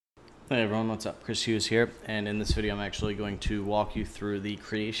Hey everyone, what's up? Chris Hughes here, and in this video I'm actually going to walk you through the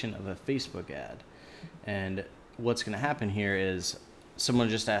creation of a Facebook ad. And what's going to happen here is someone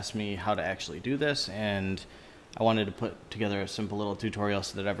just asked me how to actually do this, and I wanted to put together a simple little tutorial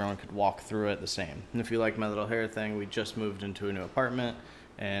so that everyone could walk through it the same. And if you like my little hair thing, we just moved into a new apartment,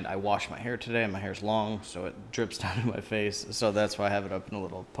 and I washed my hair today, and my hair's long, so it drips down to my face, so that's why I have it up in a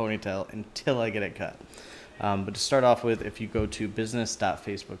little ponytail until I get it cut. But to start off with, if you go to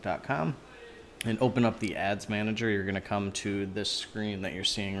business.facebook.com and open up the ads manager, you're going to come to this screen that you're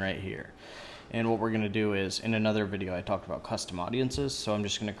seeing right here. And what we're going to do is, in another video I talked about custom audiences, so I'm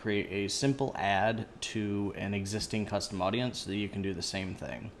just going to create a simple ad to an existing custom audience so that you can do the same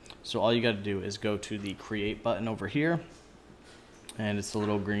thing. So all you got to do is go to the create button over here, and it's the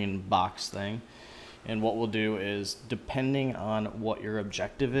little green box thing. And what we'll do is, depending on what your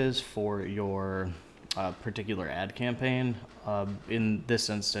objective is for your particular ad campaign, in this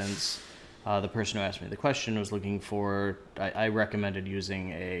instance, the person who asked me the question was looking for, I recommended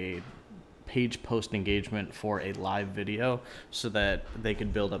using a page post engagement for a live video so that they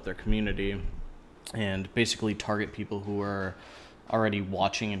could build up their community and basically target people who are already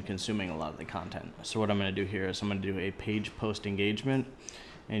watching and consuming a lot of the content. So what I'm going to do here is I'm going to do a page post engagement,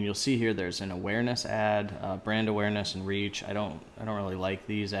 and you'll see here there's an awareness ad, brand awareness and reach. I don't really like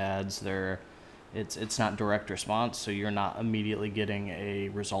these ads. It's not direct response, so you're not immediately getting a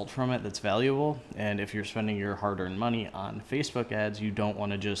result from it that's valuable. And if you're spending your hard-earned money on Facebook ads, you don't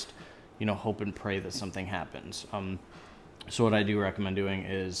want to just, hope and pray that something happens. So what I do recommend doing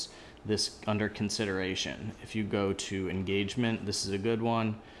is this under consideration. If you go to engagement, this is a good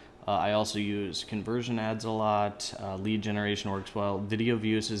one. I also use conversion ads a lot. Lead generation works well. Video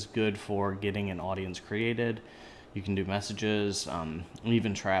views is good for getting an audience created. You can do messages,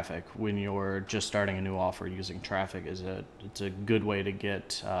 even traffic. When you're just starting a new offer, using traffic it's a good way to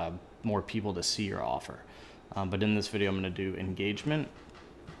get more people to see your offer. But in this video, I'm going to do engagement,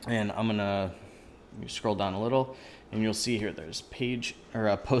 and I'm going to scroll down a little, and you'll see here there's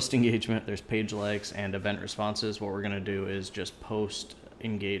post engagement, there's page likes, and event responses. What we're going to do is just post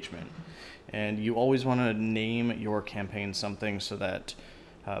engagement, and you always want to name your campaign something so that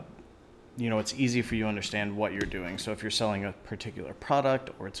it's easy for you to understand what you're doing. So if you're selling a particular product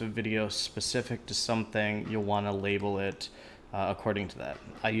or it's a video specific to something, you'll want to label it according to that.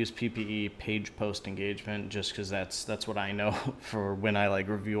 I use PPE, page post engagement, just because that's what I know for when I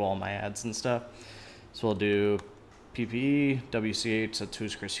review all my ads and stuff. So we'll do PPE, WCH, that's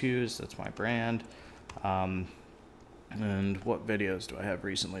Who's Chris Hughes, that's my brand. And what videos do I have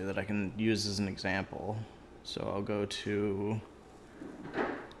recently that I can use as an example? So I'll go to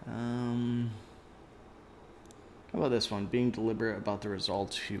how about this one? Being deliberate about the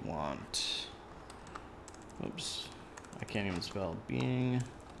results you want. Oops, I can't even spell. Being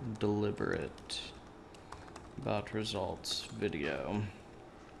deliberate about results video.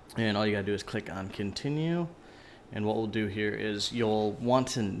 And all you gotta do is click on continue. And what we'll do here is you'll want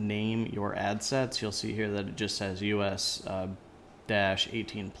to name your ad sets. You'll see here that it just says US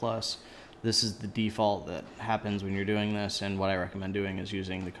 -18+. This is the default that happens when you're doing this, and what I recommend doing is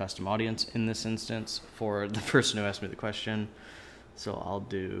using the custom audience in this instance for the person who asked me the question. So I'll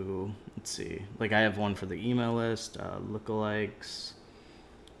do, let's see, I have one for the email list, lookalikes.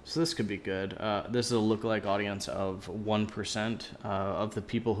 So this could be good. This is a lookalike audience of 1% of the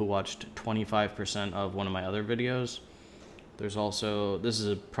people who watched 25% of one of my other videos. There's also, this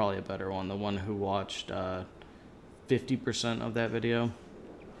is probably a better one, the one who watched 50% of that video.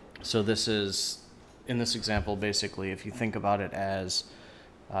 So this is, in this example, basically, if you think about it as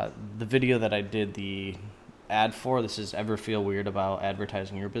the video that I did the ad for, this is Ever Feel Weird About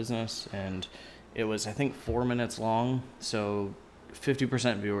Advertising Your Business, and it was, I think, 4 minutes long. So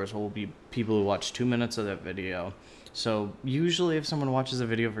 50% viewers will be people who watch 2 minutes of that video. So usually if someone watches a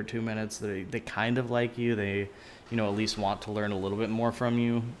video for 2 minutes, they kind of like you. They, at least want to learn a little bit more from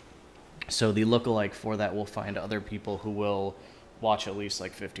you. So the lookalike for that will find other people who will watch at least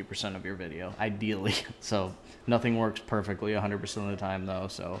 50% of your video, ideally. So nothing works perfectly 100% of the time though,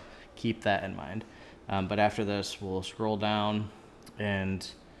 so keep that in mind. But after this, we'll scroll down, and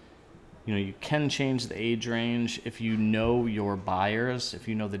you can change the age range if you know your buyers, if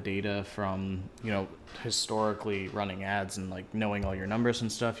you know the data from historically running ads and knowing all your numbers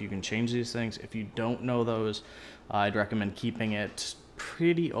and stuff. You can change these things. If you don't know those, I'd recommend keeping it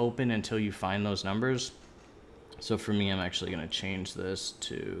pretty open until you find those numbers. So for me, I'm actually going to change this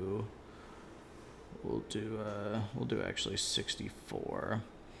to, we'll do actually 64.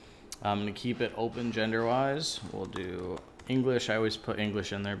 I'm going to keep it open gender-wise. We'll do English. I always put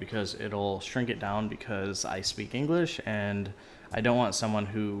English in there because it'll shrink it down because I speak English, and I don't want someone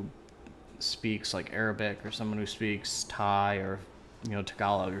who speaks like Arabic or someone who speaks Thai or, you know,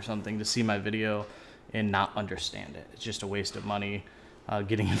 Tagalog or something to see my video and not understand it. It's just a waste of money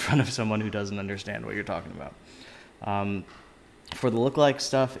getting in front of someone who doesn't understand what you're talking about. For the lookalike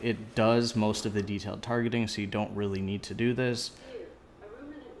stuff, it does most of the detailed targeting, so you don't really need to do this.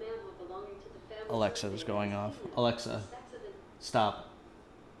 Alexa is going off. Alexa, stop.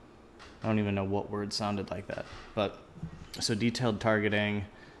 I don't even know what word sounded like that. But so detailed targeting,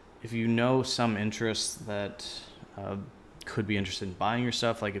 if you know some interests that could be interested in buying your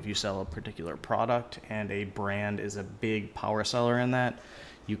stuff, like if you sell a particular product and a brand is a big power seller in that,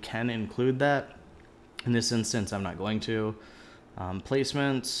 you can include that. In this instance, I'm not going to.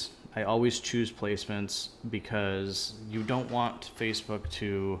 Placements, I always choose placements because you don't want Facebook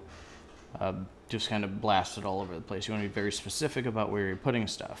to just kind of blast it all over the place. You want to be very specific about where you're putting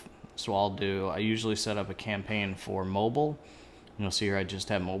stuff. So I usually set up a campaign for mobile. You'll see here I just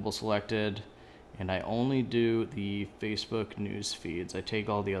have mobile selected, and I only do the Facebook news feeds. I take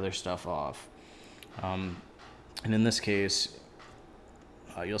all the other stuff off. And in this case,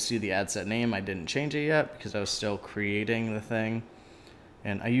 you'll see the ad set name. I didn't change it yet because I was still creating the thing.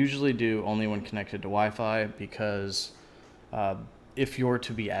 And I usually do only when connected to Wi-Fi because if you're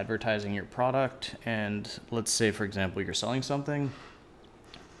to be advertising your product, and let's say, for example, you're selling something,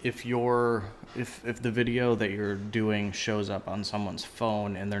 if the video that you're doing shows up on someone's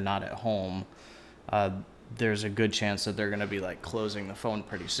phone and they're not at home, there's a good chance that they're going to be like closing the phone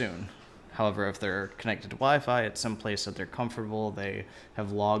pretty soon. However, if they're connected to Wi-Fi, it's someplace that they're comfortable, they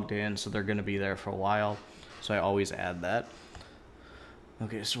have logged in, so they're going to be there for a while. So I always add that.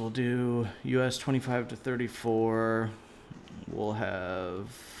 Okay, so we'll do US 25 to 34. We'll have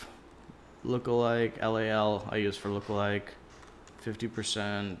lookalike, LAL, I use for lookalike,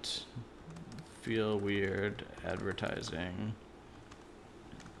 50%, feel weird, advertising,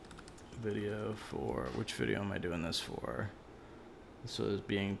 video for, which video am I doing this for? This was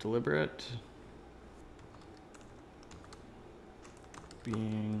being deliberate.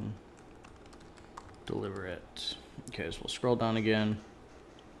 Being deliberate. Okay, so we'll scroll down again.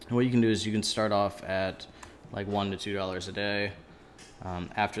 And what you can do is you can start off at like $1 to $2 a day.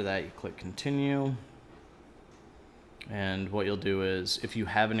 After that, you click continue. And what you'll do is if you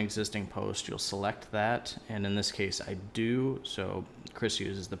have an existing post, you'll select that. And in this case, I do. So Chris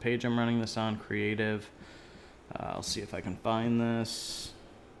Hughes is the page I'm running this on, creative. I'll see if I can find this.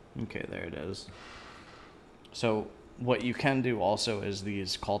 Okay, there it is. So what you can do also is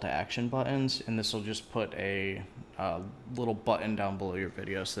these call to action buttons, and this will just put a little button down below your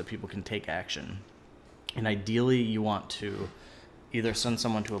video so that people can take action. And ideally you want to either send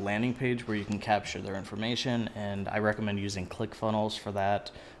someone to a landing page where you can capture their information, and I recommend using ClickFunnels for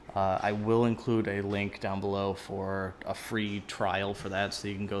that. I will include a link down below for a free trial for that so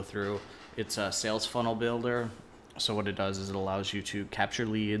you can go through. It's a sales funnel builder. So what it does is it allows you to capture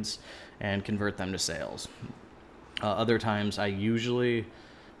leads and convert them to sales. Other times I usually,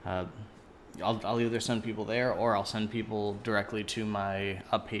 I'll either send people there or I'll send people directly to my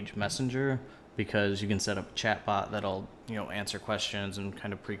page messenger, because you can set up a chat bot that'll, you know, answer questions and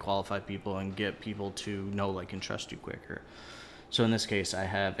kind of pre-qualify people and get people to know, like, and trust you quicker. So in this case, I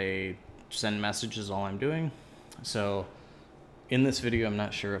have a send message is all I'm doing. So in this video, I'm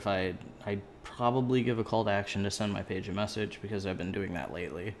not sure if I'd probably give a call to action to send my page a message because I've been doing that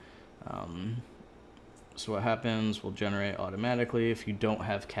lately. So what happens will generate automatically if you don't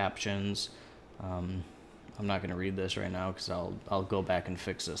have captions. I'm not going to read this right now because I'll go back and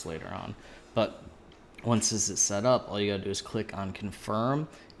fix this later on. But once this is set up, all you got to do is click on confirm,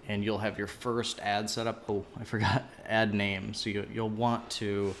 and you'll have your first ad set up. Oh, I forgot ad name. So you'll want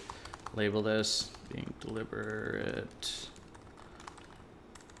to label this being deliberate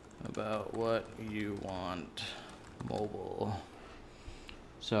about what you want mobile.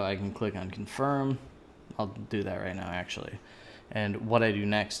 So I can click on confirm. I'll do that right now actually. And what I do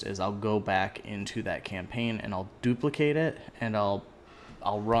next is I'll go back into that campaign and I'll duplicate it, and I'll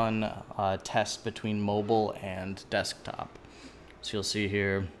run a test between mobile and desktop. So you'll see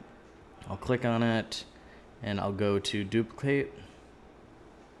here, I'll click on it and I'll go to duplicate,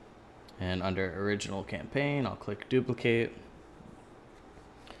 and under original campaign, I'll click duplicate.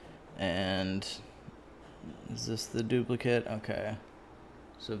 And is this the duplicate? Okay.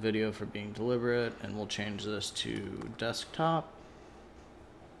 So video for being deliberate, and we'll change this to desktop.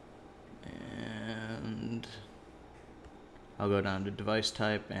 And I'll go down to device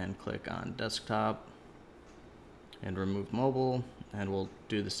type and click on desktop and remove mobile, and we'll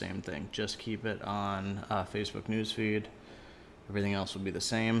do the same thing. Just keep it on Facebook newsfeed. Everything else will be the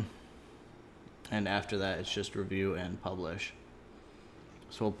same. And after that, it's just review and publish.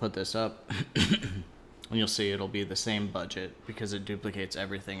 So we'll put this up and you'll see it'll be the same budget because it duplicates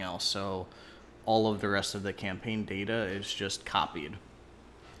everything else. So all of the rest of the campaign data is just copied.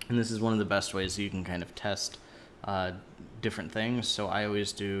 And this is one of the best ways you can kind of test different things. So I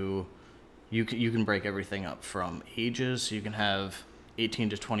always do, you can break everything up from ages. So you can have 18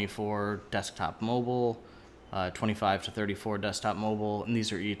 to 24 desktop mobile, 25 to 34 desktop mobile, and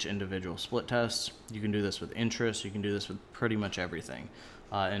these are each individual split tests. You can do this with interest. You can do this with pretty much everything.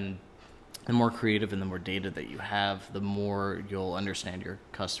 And the more creative and the more data that you have, the more you'll understand your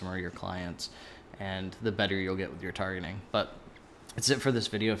customer, your clients, and the better you'll get with your targeting. But that's it for this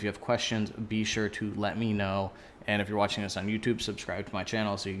video. If you have questions, be sure to let me know. And if you're watching this on YouTube, subscribe to my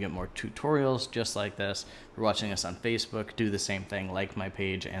channel so you can get more tutorials just like this. If you're watching this on Facebook, do the same thing, like my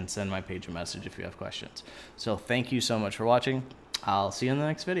page and send my page a message if you have questions. So thank you so much for watching. I'll see you in the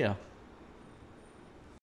next video.